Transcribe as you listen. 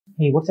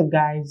Hey, what's up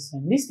guys?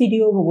 In this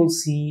video we will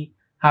see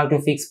how to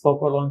fix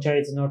Poco launcher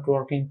is not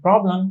working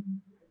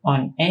problem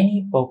on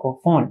any Poco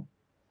phone.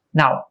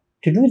 Now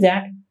to do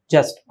that,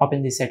 just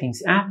open the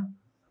settings app.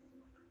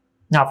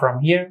 Now from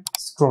here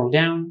scroll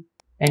down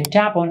and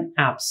tap on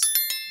apps.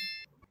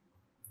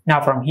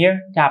 Now from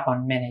here tap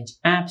on manage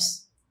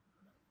apps.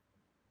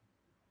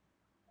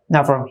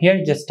 Now from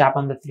here just tap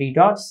on the three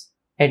dots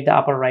at the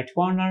upper right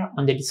corner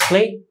on the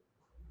display.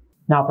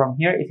 Now from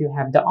here, if you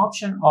have the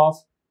option of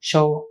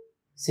show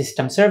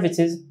system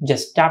services,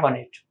 just tap on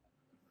it.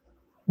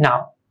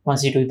 Now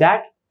once you do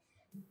that,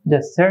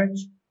 just search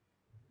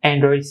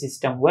Android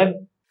system web.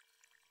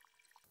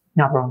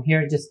 Now from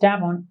here just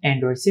tap on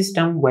Android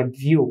system web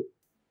view.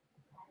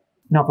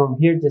 Now from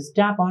here just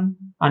tap on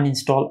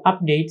uninstall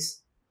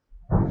updates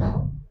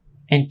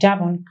and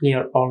tap on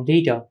clear all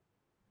data.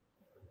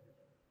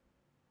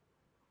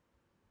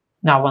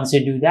 Now once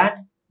you do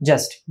that,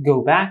 just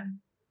go back.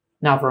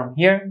 Now from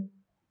here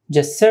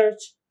just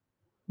search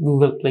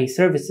Google Play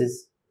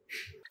Services.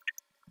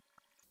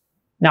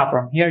 Now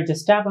from here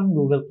just tap on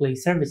Google Play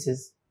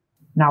Services.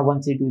 Now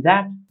once you do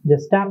that,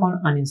 just tap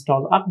on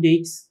uninstall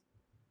updates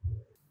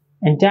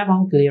and tap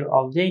on clear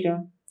all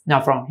data.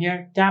 Now from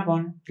here tap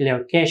on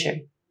clear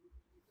cache.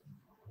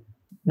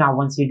 Now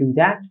once you do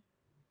that,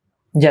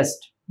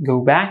 just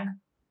go back.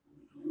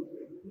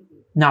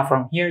 Now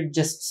from here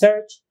just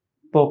search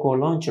Poco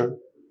launcher.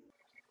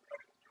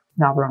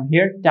 Now from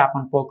here tap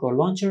on Poco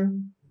launcher.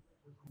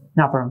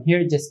 Now from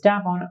here just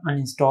tap on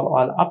uninstall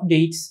all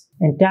updates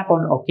and tap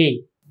on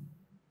OK.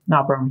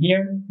 Now from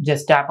here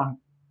just tap on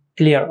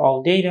clear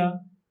all data.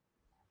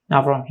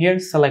 Now from here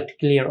select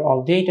clear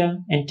all data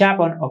and tap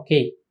on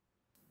OK.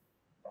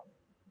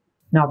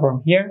 Now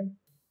from here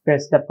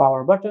press the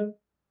power button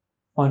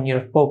on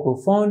your Poco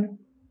phone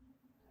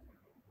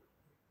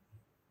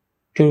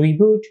to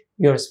reboot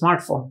your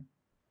smartphone.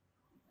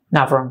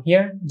 Now from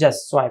here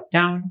just swipe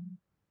down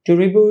to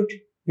reboot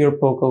your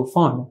Poco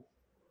phone.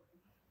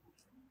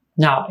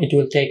 Now it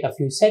will take a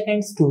few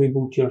seconds to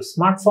reboot your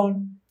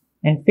smartphone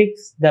and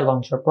fix the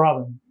launcher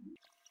problem.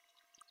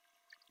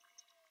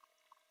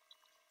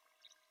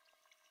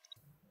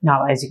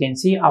 Now as you can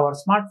see, our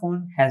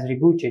smartphone has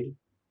rebooted.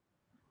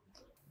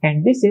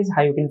 And this is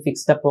how you can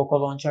fix the Poco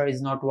launcher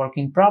is not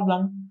working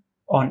problem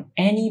on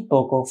any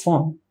Poco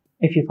phone.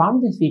 If you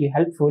found this video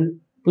helpful,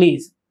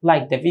 please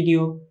like the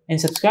video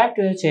and subscribe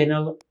to the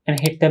channel and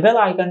hit the bell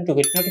icon to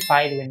get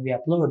notified when we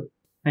upload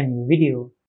a new video.